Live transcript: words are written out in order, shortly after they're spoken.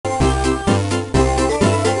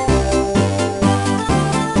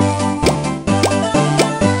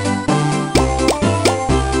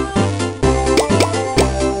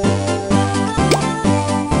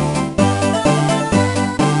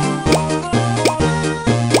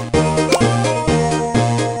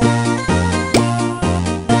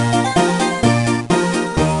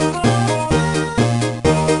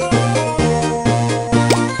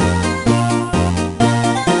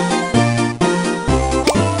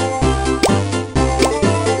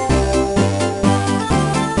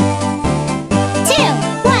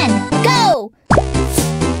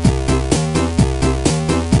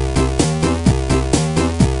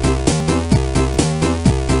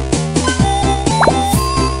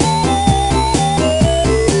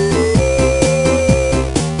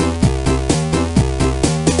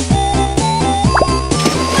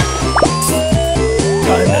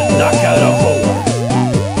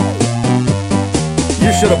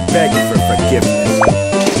should have begged for forgiveness.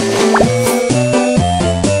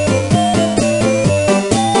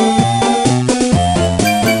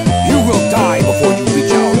 You will die before you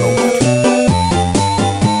reach our Lord.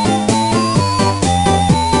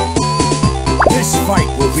 This fight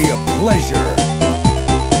will be a pleasure.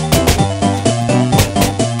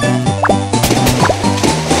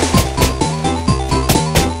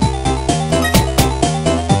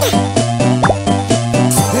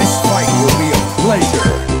 This fight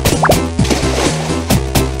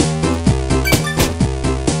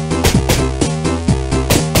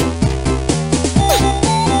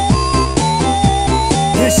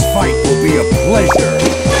will be a pleasure.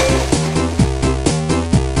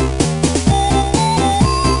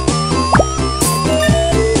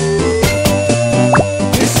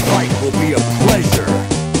 This fight will be a pleasure.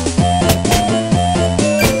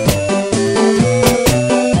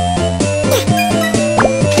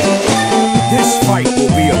 This fight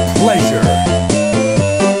will be a pleasure.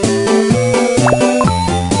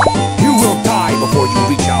 You will die before you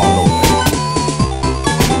reach our Lord.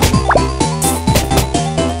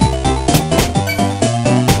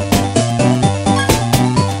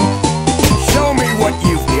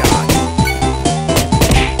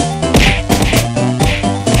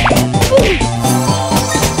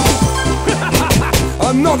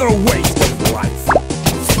 Another waste of life.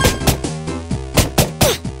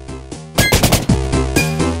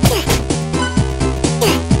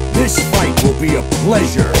 This fight will be a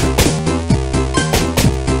pleasure.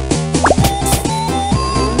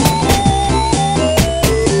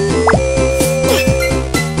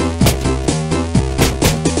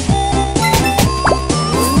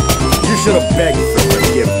 You should have begged for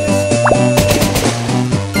forgiveness.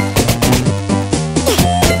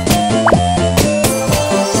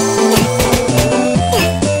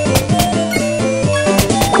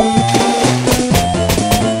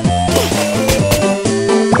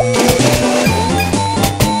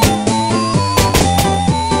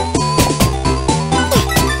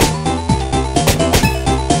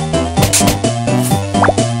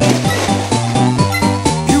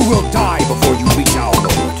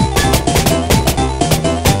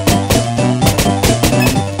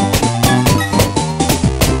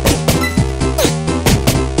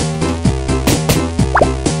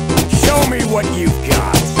 What you've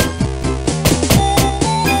got.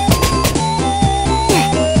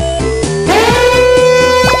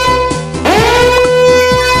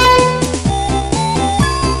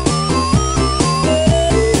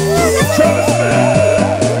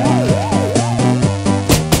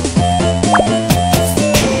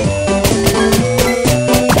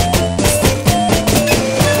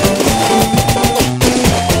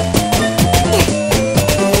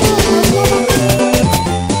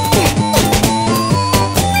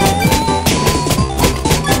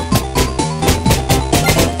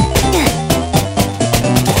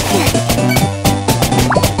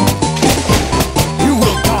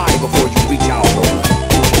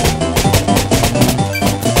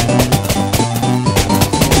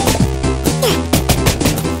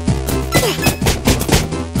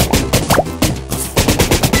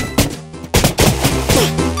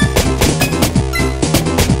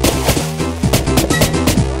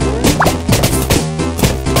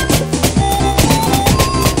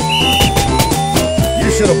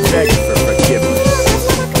 Should have begged for forgiveness.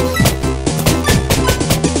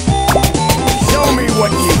 Show me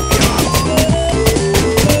what you've got.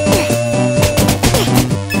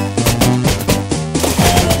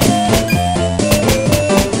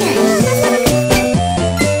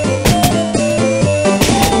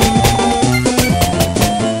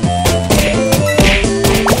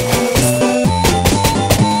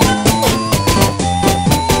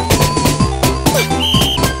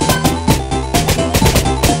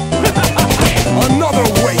 Another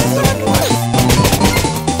waste of life.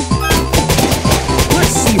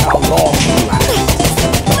 Let's see how long you last.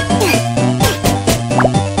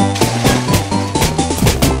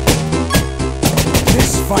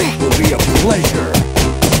 This fight will be a pleasure.